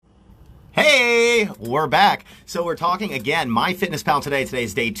everybody, we're back. So we're talking again, MyFitnessPal today. Today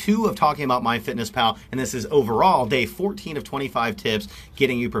is day 2 of talking about MyFitnessPal, and this is overall day 14 of 25 tips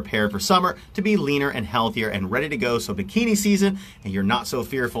getting you prepared for summer to be leaner and healthier and ready to go. So bikini season, and you're not so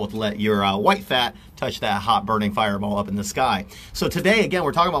fearful to let your white fat touch that hot burning fireball up in the sky. So today, again,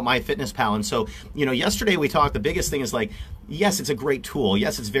 we're talking about MyFitnessPal. And so, yesterday we talked, the biggest thing is like, yes, it's a great tool.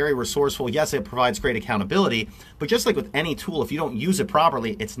 Yes, it's very resourceful. Yes, it provides great accountability. But just like with any tool, if you don't use it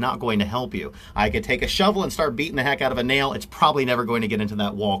properly, it's not going to help you. I could take a shovel and start beating the heck out of a nail. It's probably never going to get into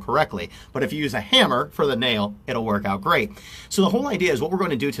that wall correctly. But if you use a hammer for the nail, it'll work out great. So the whole idea is what we're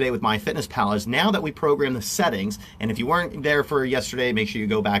going to do today with MyFitnessPal is now that we program the settings, and if you weren't there for yesterday, make sure you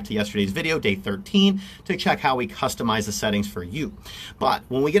go back to yesterday's video, day 13, to check how we customize the settings for you. But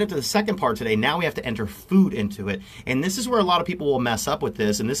when we get into the second part today, now we have to enter food into it. And this is where a lot of people will mess up with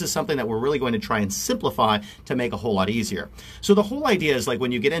this, and this is something that we're really going to try and simplify to make a whole lot easier. So the whole idea is, like,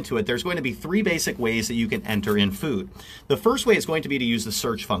 when you get into it, there's going to be 3 basic ways that you can enter in food. The first way is going to be to use the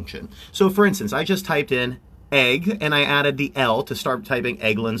search function. So for instance, I just typed in egg, and I added the L to start typing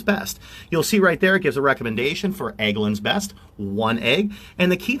Eggland's Best. You'll see right there it gives a recommendation for Eggland's Best, 1 egg.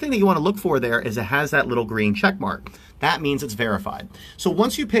 And the key thing that you want to look for there is it has that little green check mark. That means it's verified. So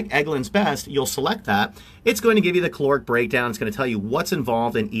once you pick Eggland's Best, you'll select that. It's going to give you the caloric breakdown. It's going to tell you what's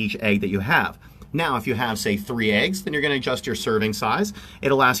involved in each egg that you have. Now, if you have, say, 3 eggs, then you're going to adjust your serving size.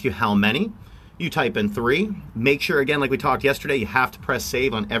 It'll ask you how many. You type in 3. Make sure, again, like we talked yesterday, you have to press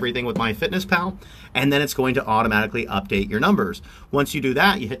save on everything with MyFitnessPal, and then it's going to automatically update your numbers. Once you do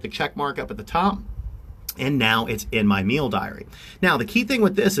that, you hit the check mark up at the top, and now it's in my meal diary. Now, the key thing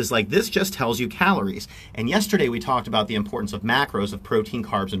with this is, like, this just tells you calories. And yesterday we talked about the importance of macros, of protein,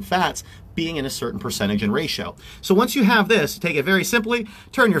 carbs, and fats being in a certain percentage and ratio. So once you have this, take it very simply,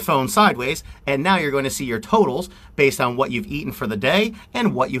 turn your phone sideways, and now you're going to see your totals based on what you've eaten for the day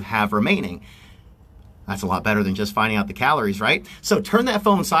and what you have remaining. That's a lot better than just finding out the calories, right? So turn that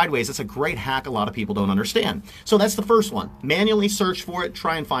phone sideways. That's a great hack a lot of people don't understand. So that's the first one. Manually search for it,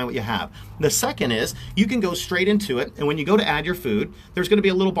 try and find what you have. The second is you can go straight into it, and when you go to add your food, there's going to be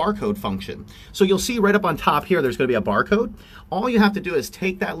a little barcode function. So you'll see right up on top here, there's going to be a barcode. All you have to do is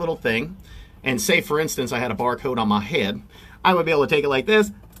take that little thing, and say, for instance, I had a barcode on my head. I would be able to take it like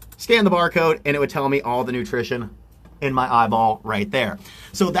this, scan the barcode, and it would tell me all the nutrition in my eyeball right there.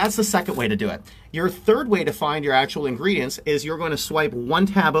 So that's the second way to do it. Your third way to find your actual ingredients is you're going to swipe 1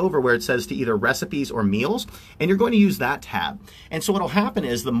 tab over where it says to either recipes or meals, and you're going to use that tab. And so what'll happen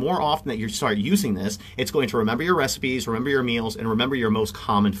is the more often that you start using this, it's going to remember your recipes, remember your meals, and remember your most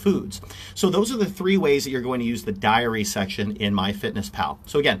common foods. So those are the 3 ways that you're going to use the diary section in MyFitnessPal.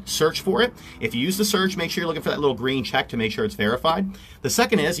 So again, search for it. If you use the search, make sure you're looking for that little green check to make sure it's verified. The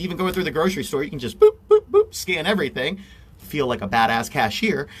second is, even going through the grocery store, you can just boop, boop, boop, scan everything, feel like a badass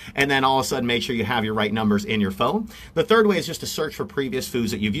cashier, and then all of a sudden make sure you have your right numbers in your phone. The third way is just to search for previous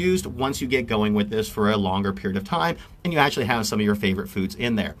foods that you've used once you get going with this for a longer period of time and you actually have some of your favorite foods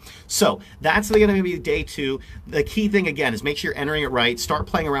in there. So that's going to be day 2. The key thing again is make sure you're entering it right. Start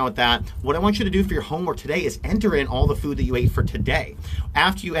playing around with that. What I want you to do for your homework today is enter in all the food that you ate for today.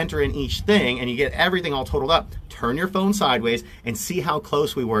 After you enter in each thing and you get everything all totaled up, turn your phone sideways and see how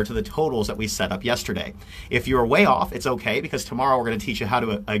close we were to the totals that we set up yesterday. If you're way off, it's okay, because tomorrow we're going to teach you how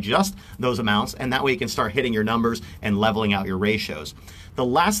to adjust those amounts, and that way you can start hitting your numbers and leveling out your ratios. The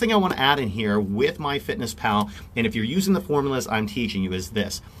last thing I want to add in here with MyFitnessPal, and if you're using the formulas I'm teaching you, is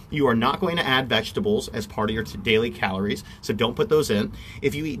this. You are not going to add vegetables as part of your daily calories, so don't put those in.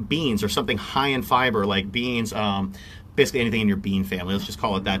 If you eat beans or something high in fiber like beans, basically anything in your bean family, let's just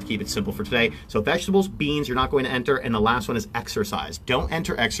call it that to keep it simple for today. So vegetables, beans, you're not going to enter, and the last one is exercise. Don't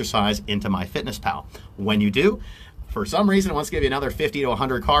enter exercise into MyFitnessPal. When you do, for some reason, it wants to give you another 50 to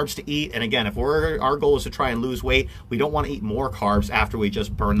 100 carbs to eat. And again, if our goal is to try and lose weight, we don't want to eat more carbs after we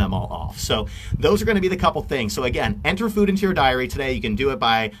just burn them all off. So those are going to be the couple things. So again, enter food into your diary today. You can do it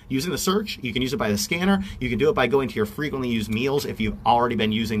by using the search. You can use it by the scanner. You can do it by going to your frequently used meals if you've already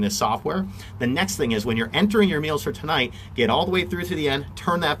been using this software. The next thing is when you're entering your meals for tonight, get all the way through to the end,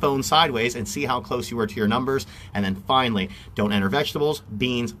 turn that phone sideways and see how close you were to your numbers. And then finally, don't enter vegetables,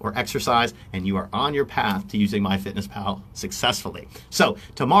 beans, or exercise, and you are on your path to using MyFitnessPal successfully. So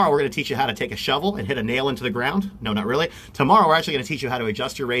tomorrow we're going to teach you how to take a shovel and hit a nail into the ground. No, not really. Tomorrow we're actually going to teach you how to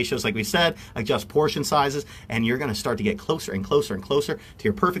adjust your ratios, like we said, adjust portion sizes, and you're going to start to get closer and closer and closer to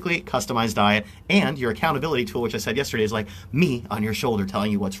your perfectly customized diet. And your accountability tool, which I said yesterday, is like me on your shoulder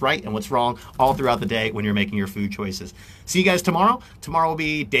telling you what's right and what's wrong all throughout the day when you're making your food choices. See you guys tomorrow. Tomorrow will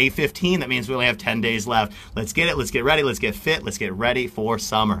be day 15. That means we only have 10 days left. Let's get it. Let's get ready. Let's get fit. Let's get ready for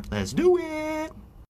summer. Let's do it.